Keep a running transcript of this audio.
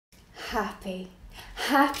Happy.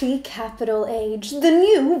 Happy capital H. The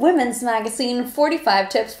new women's magazine, 45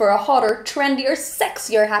 tips for a hotter, trendier,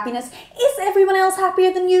 sexier happiness. Is everyone else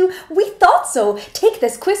happier than you? We thought so. Take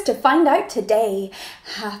this quiz to find out today.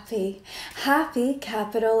 Happy. Happy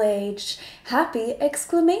capital H. Happy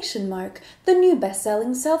exclamation mark. The new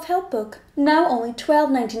best-selling self-help book. Now only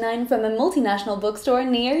 $12.99 from a multinational bookstore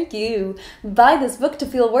near you. Buy this book to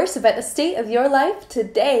feel worse about the state of your life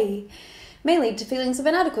today. May lead to feelings of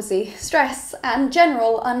inadequacy, stress, and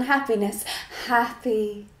general unhappiness.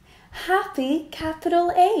 Happy. Happy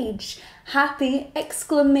capital H. Happy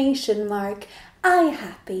exclamation mark. I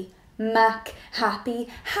happy. Mac happy.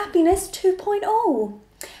 Happiness 2.0.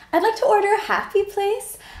 I'd like to order a happy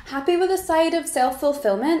place. Happy with a side of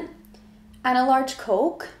self-fulfillment and a large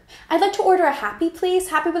Coke. I'd like to order a happy place,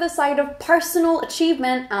 happy with a side of personal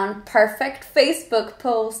achievement and perfect Facebook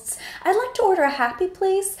posts. I'd like to order a happy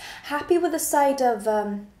place, happy with a side of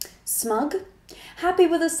smug. Happy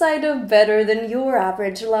with a side of better than your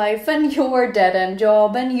average life and your dead-end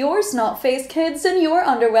job and your snot-faced kids and your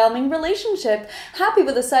underwhelming relationship. Happy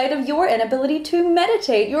with a side of your inability to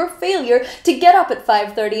meditate, your failure to get up at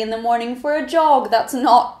 5:30 in the morning for a jog. That's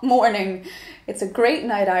not morning. It's a great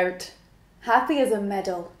night out. Happy as a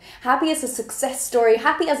medal, happy as a success story,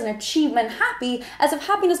 happy as an achievement, happy as if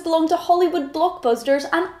happiness belonged to Hollywood blockbusters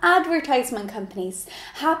and advertisement companies,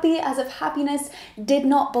 happy as if happiness did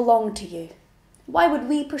not belong to you. Why would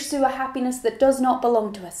we pursue a happiness that does not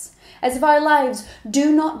belong to us? As if our lives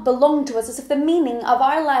do not belong to us, as if the meaning of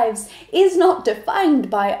our lives is not defined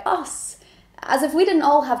by us. As if we didn't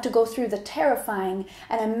all have to go through the terrifying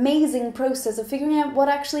and amazing process of figuring out what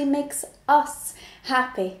actually makes us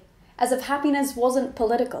happy. As if happiness wasn't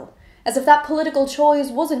political, as if that political choice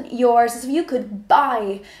wasn't yours, as if you could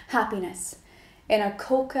buy happiness in a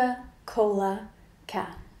Coca-Cola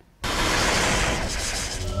can.